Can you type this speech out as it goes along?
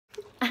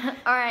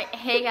Alright,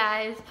 hey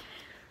guys.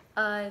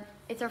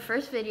 It's our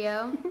first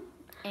video,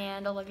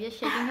 and Olivia's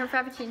shaking her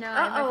frappuccino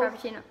and my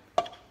frappuccino.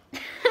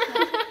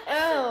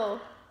 Oh.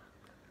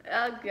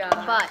 Oh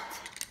god. But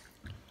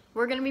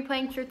we're gonna be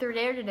playing Truth or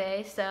Dare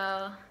today,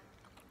 so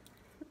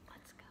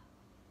let's go.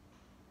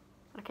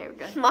 Okay, we're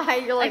good.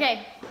 You're like,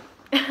 okay.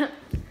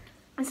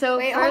 So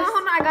wait, first,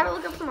 hold on, I gotta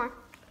look up some more.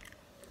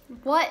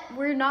 what?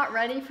 We're not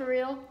ready for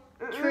real?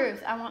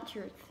 Truth. I want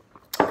truth.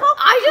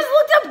 I just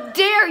looked up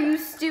Dare, you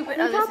stupid.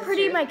 Look how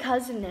pretty my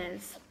cousin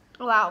is.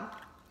 Wow.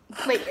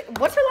 Wait,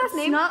 what's her last It's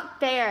name? not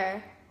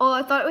fair. Oh,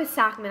 I thought it was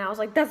Sackman. I was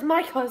like, that's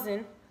my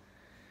cousin.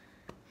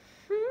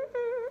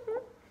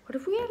 What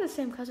if we have the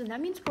same cousin?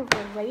 That means we're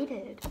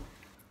related.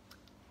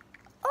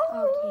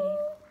 Oh,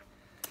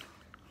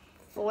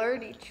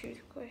 flirty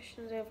truth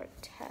questions over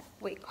text.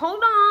 Wait,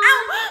 hold on.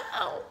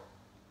 Ow.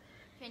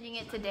 Changing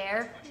it to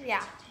Dare.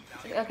 Yeah.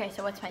 Okay,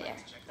 so what's my Dare?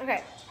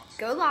 Okay.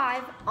 Go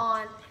live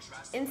on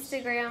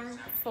Instagram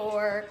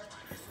for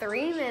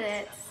 3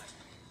 minutes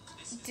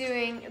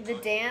doing the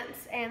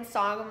dance and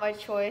song of my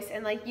choice,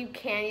 and like you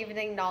can't even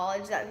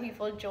acknowledge that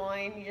people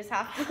join. You just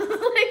have to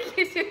like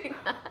you're doing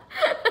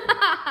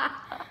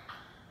that.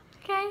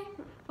 Okay.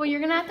 Well, you're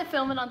gonna have to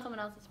film it on someone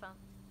else's phone.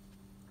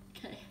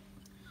 Okay.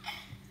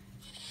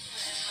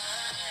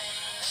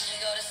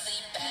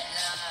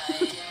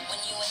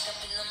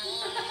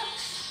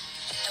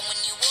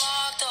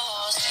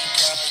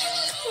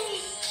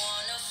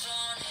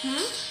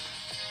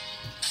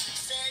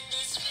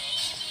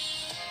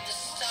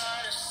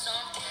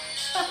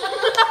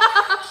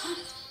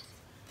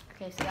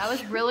 Okay, so that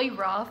was really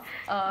rough.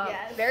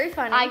 Yeah, very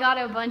funny. I got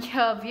a bunch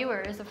of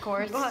viewers, of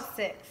course. You got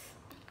 6.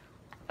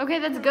 Okay,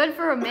 that's good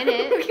for a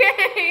minute.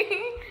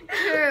 Okay.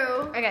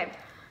 True. Okay.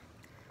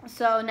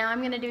 So now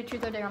I'm gonna do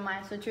Truth or Dare on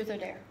mine. So Truth or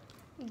Dare.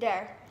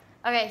 Dare.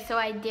 Okay, so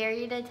I dare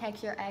you to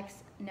text your ex,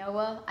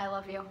 Noah, I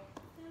love you.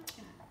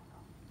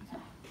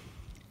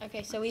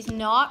 Okay, so he's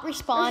not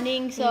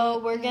responding, so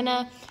we're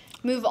gonna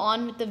move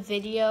on with the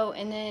video,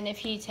 and then if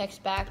he texts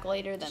back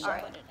later, then we'll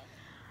put it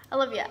in.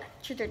 Olivia,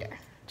 truth or dare?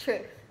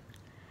 Truth.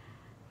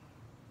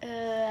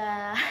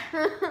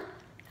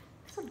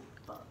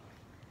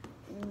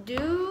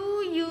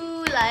 Do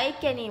you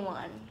like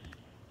anyone?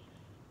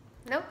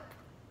 Nope.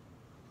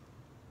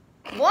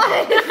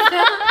 What?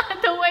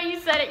 The way you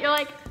said it, you're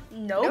like,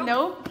 Nope.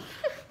 nope.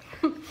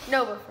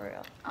 No, but for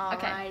real.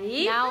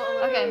 Okay. Now,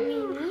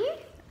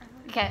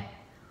 okay.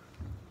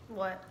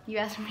 What? You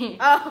asked me.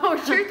 Oh,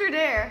 truth or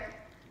dare?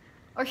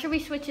 Or should we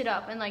switch it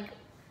up and like?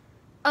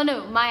 Oh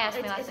no, Maya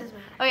asked me last time.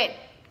 Okay,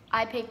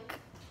 I pick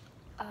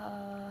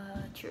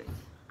truth.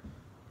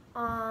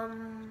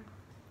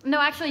 No,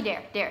 actually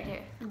dare. Dare.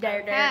 Dare.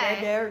 I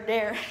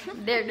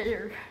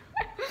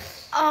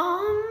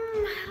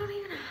don't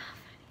even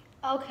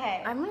have any.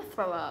 Okay. I'm gonna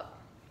throw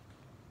up.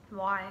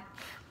 Why?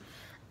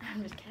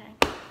 I'm just kidding.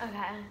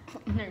 Okay.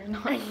 No, you're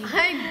not.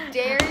 I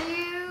dare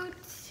you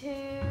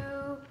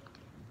to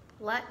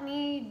let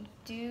me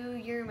do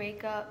your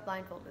makeup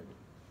blindfolded.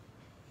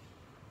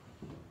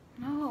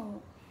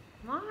 No,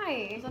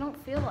 Why? because I don't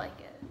feel like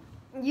it.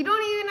 You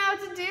don't even have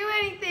to do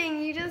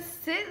anything. You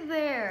just sit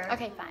there.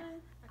 Okay,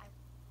 fine.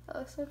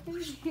 Oh, so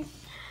crazy.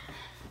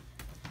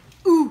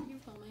 Ooh. You're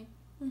filming.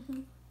 Mm-hmm.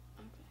 Okay.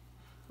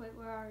 Wait,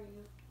 where are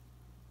you?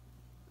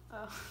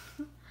 Oh.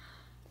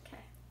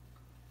 Okay.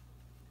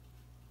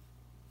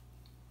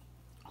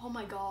 Oh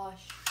my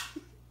gosh.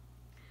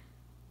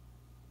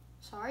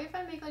 Sorry if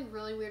I make like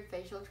really weird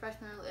facial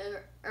expression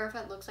or if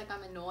it looks like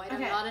I'm annoyed. Okay.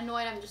 I'm not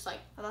annoyed. I'm just like.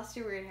 Oh, that's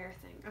your weird hair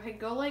thing. Okay,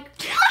 go like.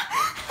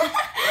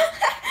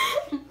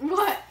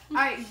 What?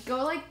 Alright,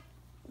 go like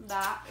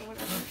that or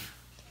whatever.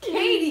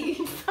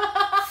 Katie!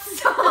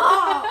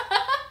 Stop!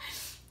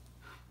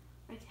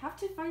 I have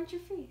to find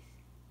your face.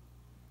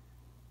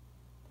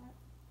 That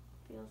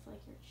feels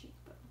like your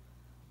cheekbone.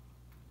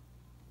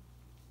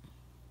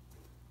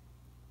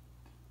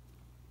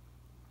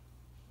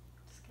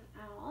 Just gonna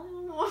add a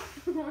little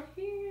more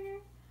here.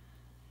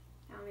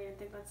 I don't even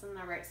think that's in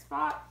the right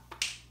spot.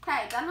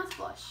 Okay, done with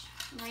blush.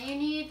 Now you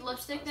need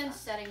lipstick then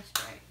setting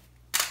spray.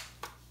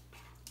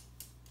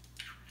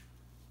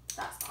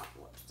 That's not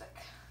the lipstick.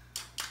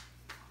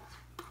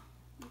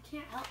 You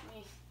can't help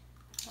me.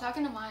 I'm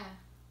talking to Maya.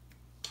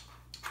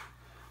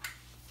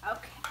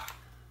 Okay.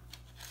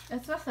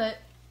 It's with it.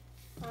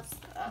 What's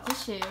the... It's a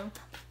shoe.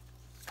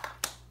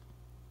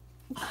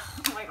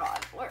 Oh my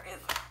god, where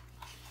is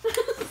it?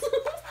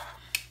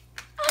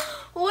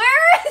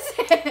 Where is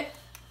it?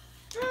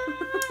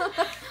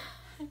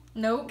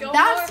 Nope. Go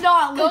That's more,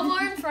 not Go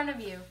more in front of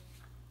you.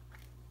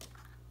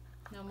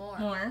 No more.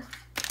 More.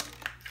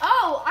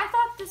 Oh, I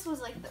thought this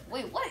was like the...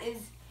 Wait, what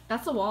is...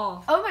 That's the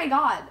wall. Oh my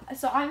god.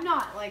 So I'm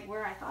not like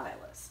where I thought I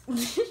was.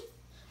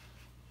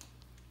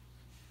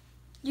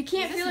 You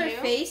can't Is this feel her new?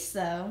 face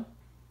though.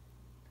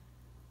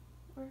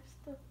 Where's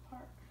the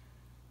part?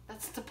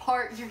 That's the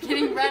part you're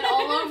getting red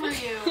all over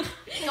you.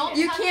 Don't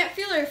You touch can't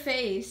feel her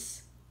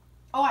face.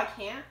 Oh, I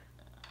can't?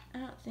 I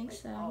don't think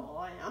so. Oh,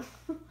 I am.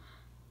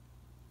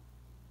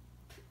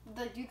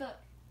 Do the...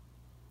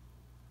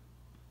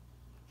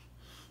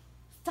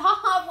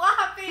 Stop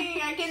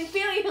can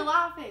feel you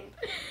laughing.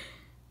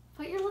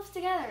 Put your lips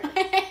together.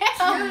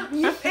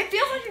 It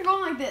feels like you're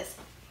going like this.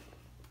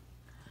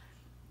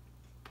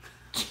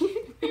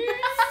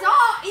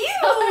 Stop!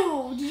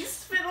 Ew! Did you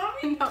spit on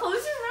me? No.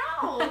 Close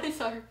your mouth.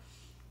 Sorry.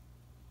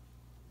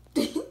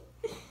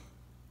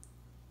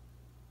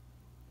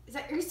 Is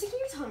that you're sticking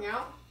your tongue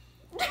out?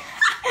 What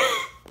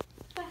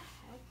the heck?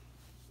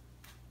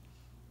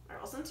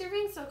 Alright, well, since you're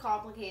being so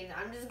complicated,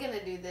 I'm just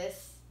gonna do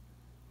this.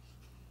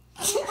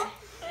 Okay.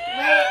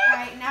 Wait,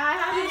 alright, now I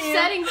have to do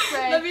Setting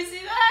spray. Let me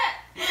see that.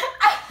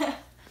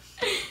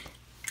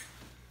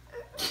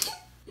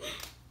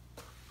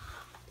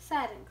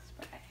 Setting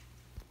spray.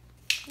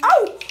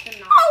 Oh!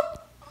 Good Oh!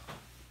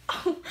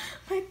 Oh!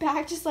 My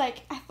back just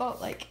like, I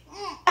felt like.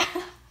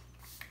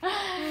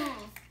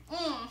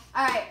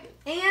 Alright,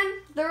 and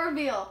the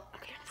reveal.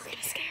 Okay, I'm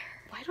gonna scare her.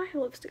 Why do I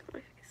have lipstick on my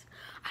face?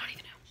 I don't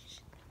even know.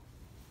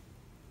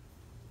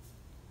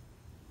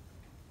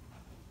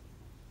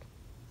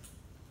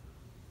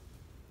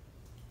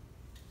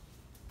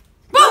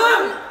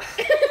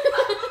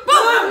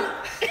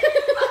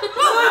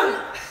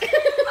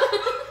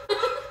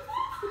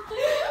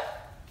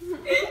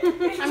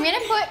 I'm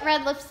gonna put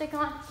red lipstick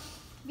on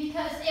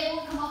because it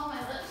won't come off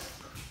my lips.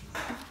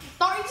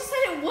 Thought you just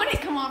said it wouldn't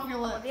come off your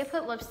lips. Olivia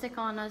put lipstick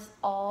on us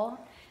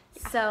all,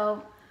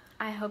 so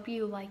I hope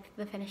you like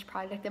the finished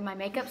product of my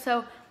makeup.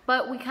 So,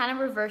 but we kind of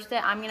reversed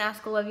it. I'm gonna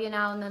ask Olivia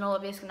now, and then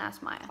Olivia's gonna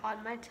ask Maya.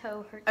 God, my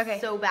toe hurts Okay.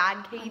 so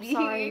bad, Katie. I'm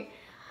sorry.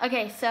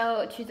 Okay,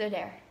 so truth or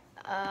dare?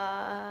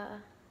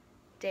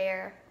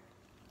 Dare.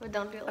 But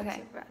don't do it like Okay.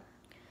 super bad.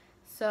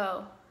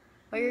 So,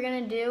 what you're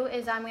gonna do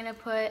is I'm gonna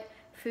put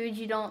food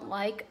you don't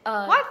like.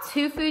 What?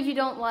 2 foods you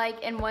don't like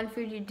and 1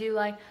 food you do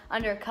like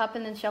under a cup,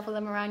 and then shuffle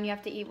them around. You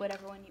have to eat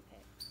whatever one you pick.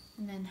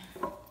 And then,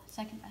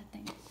 second bad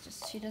thing is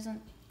just she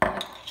doesn't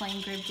like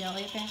plain grape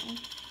jelly apparently.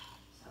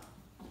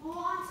 Well,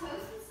 on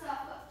toast and stuff,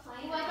 but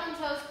plain. You like on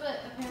toast,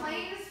 but apparently.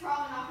 Plain is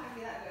probably not gonna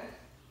be that good.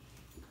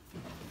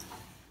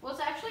 Well,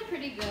 it's actually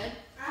pretty good.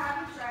 I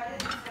haven't tried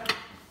it, so.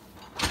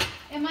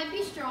 It might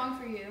be strong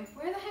for you.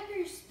 Where the heck are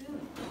your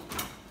spoons?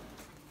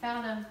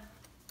 Found them.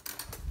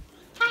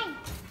 Hi.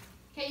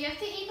 Okay, you have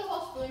to eat the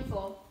whole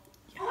spoonful.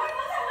 Oh my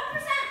God, that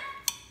 1%!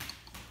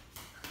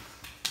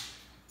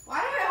 Why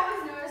do I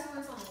always notice when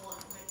it's on the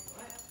one? Like,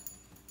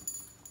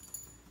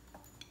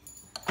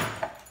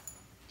 what?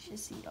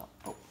 Just eat all.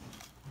 Oh.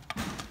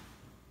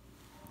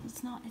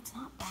 It's not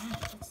bad.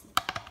 It's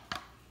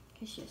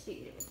okay, she has to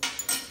eat it with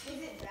this.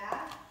 Is it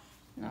bad?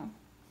 No.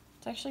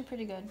 It's actually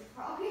pretty good. It's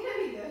probably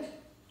gonna be good.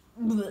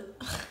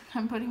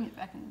 I'm putting it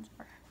back in the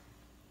jar.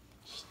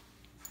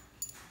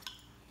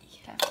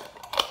 Okay.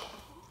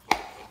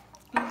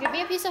 Can you give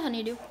me a piece of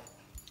honeydew?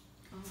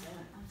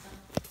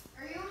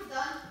 Are you almost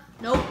done?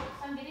 Nope.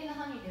 I'm getting the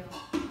honeydew.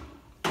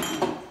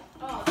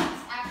 Oh,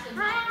 that's actually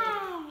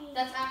not good.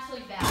 That's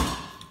actually bad.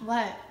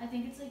 What? I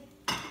think it's like,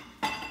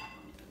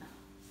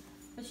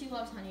 but she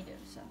loves honeydew,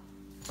 so.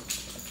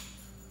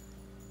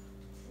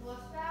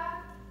 What's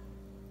bad?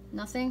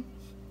 Nothing?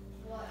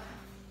 What?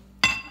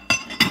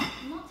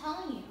 I'm not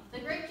telling you. The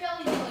grape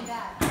jelly is really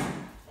bad.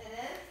 It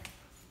is?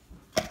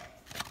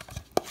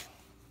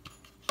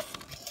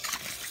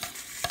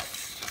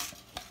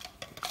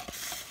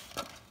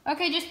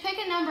 Okay, just pick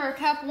a number, a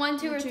cup, 1,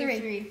 2, or 1, 2, 3.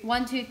 3.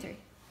 1, 2, 3.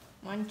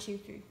 1, 2,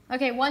 3.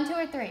 Okay, 1, 2,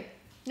 or 3.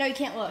 No, you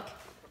can't look.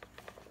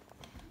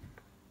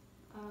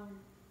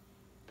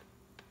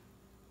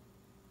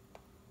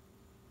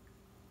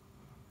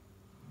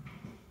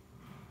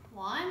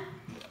 One.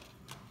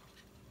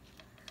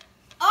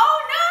 Oh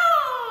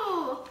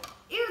no!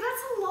 Ew,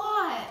 that's a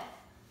lot.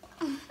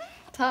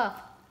 Tough.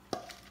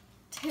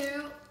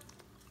 2.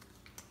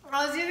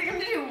 I was either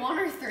gonna do 1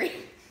 or 3.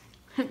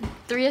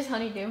 3 is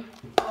honeydew.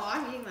 Oh,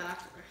 I'm eating that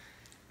after.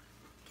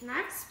 Can I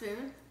have a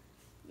spoon?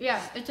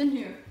 Yeah, it's in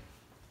here.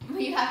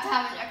 But you have to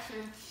have an extra.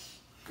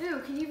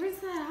 Ew, can you rinse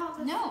that out?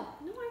 No.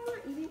 No, I'm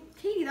not eating.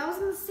 Katie, that was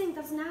in the sink.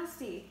 That's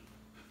nasty.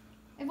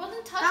 It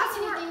wasn't touching That's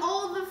anything. where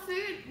all the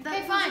food.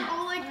 Okay, fine.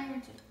 All like.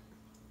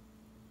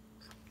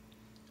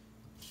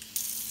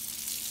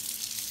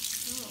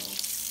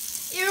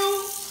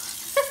 Ew.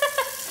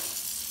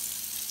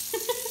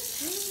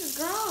 This is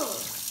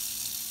gross.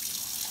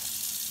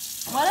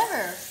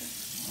 Whatever.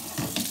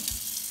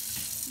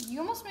 You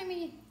almost made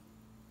me.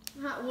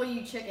 Well,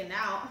 you chickened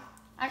out.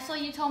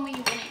 Actually, you told me you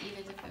wouldn't eat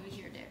it if it was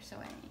your dare, so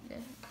I didn't eat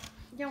it.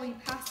 Yeah, well, you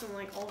passed them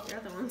like all the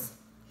other ones.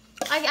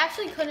 I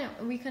actually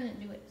couldn't. We couldn't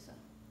do it. So.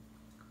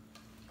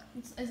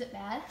 Is it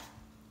bad?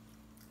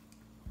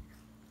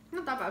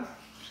 Not that bad.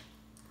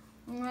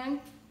 Okay.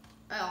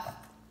 Oh,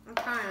 I'm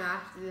kind of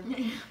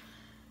nasty.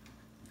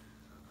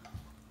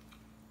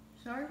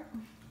 Sorry.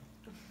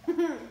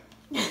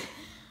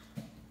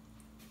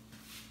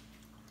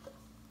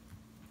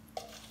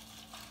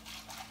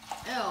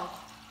 Ew.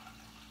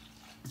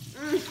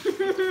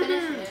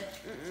 Finish it.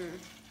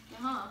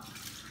 Uh-huh.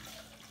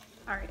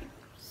 Alright.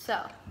 So,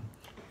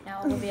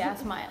 now Olivia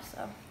asked Maya,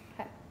 so.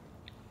 Okay.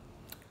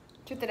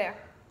 Truth or dare?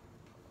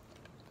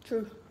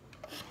 True.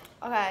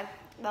 Okay,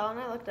 the one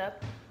I looked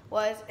up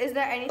was, is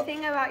there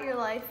anything about your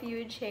life you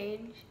would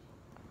change?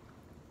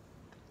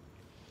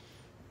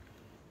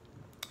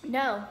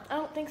 No, I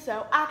don't think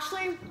so.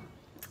 Actually,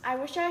 I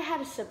wish I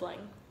had a sibling.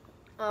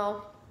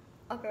 Oh.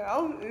 Okay.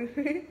 Oh.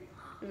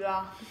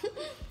 Yeah.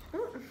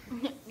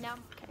 No.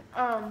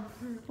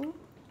 Okay.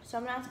 So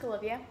I'm gonna ask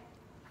Olivia.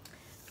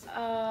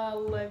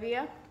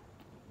 Olivia.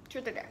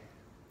 Truth or dare?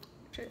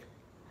 Truth.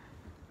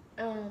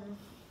 I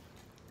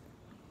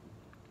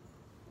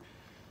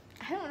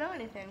don't know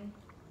anything.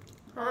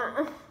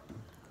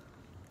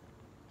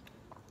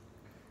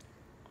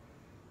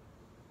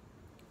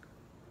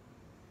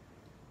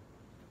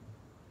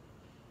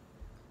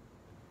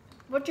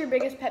 What's your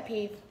biggest pet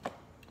peeve?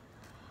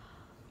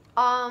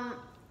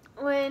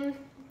 When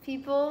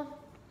people,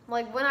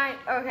 like when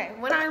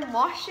I'm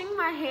washing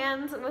my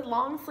hands with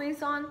long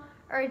sleeves on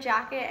or a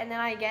jacket and then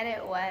I get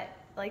it wet,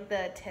 like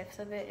the tips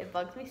of it, it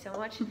bugs me so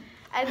much.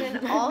 And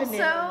then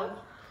also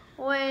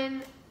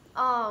when,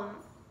 I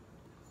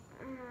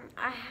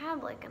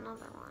had like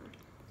another one.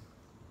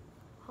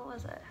 What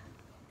was it?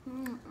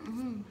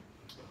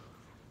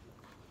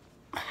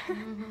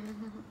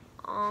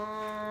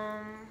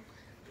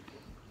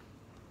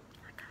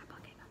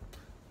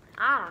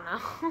 I don't know.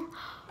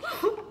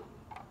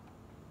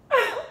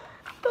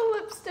 The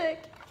lipstick.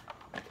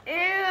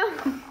 Ew.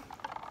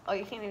 Oh,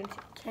 you can't even see.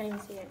 Can't even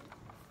see it.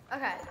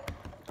 Okay.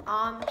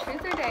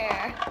 Truth or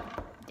dare?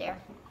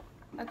 Dare.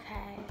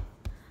 Okay.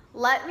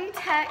 Let me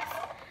text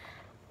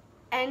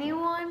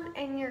anyone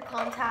in your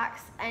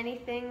contacts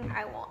anything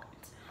I want.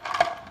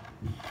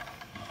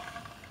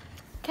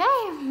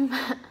 Okay.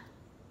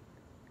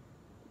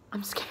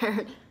 I'm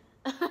scared.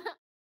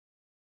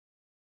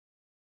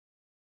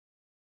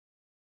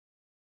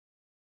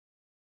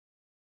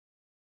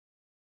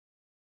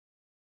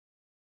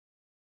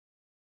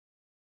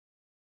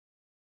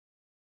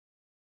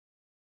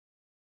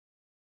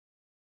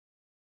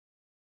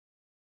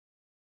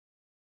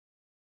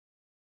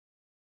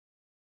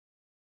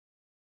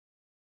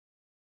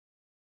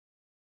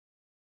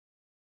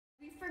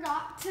 We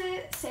forgot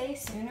to say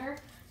sooner,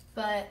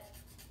 but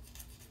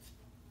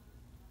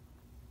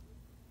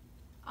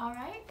all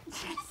right.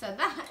 Said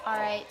that. All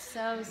right,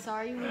 so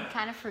sorry we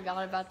kind of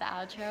forgot about the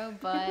outro,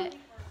 but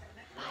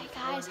bye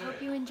guys.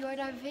 Hope you enjoyed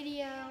our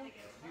video.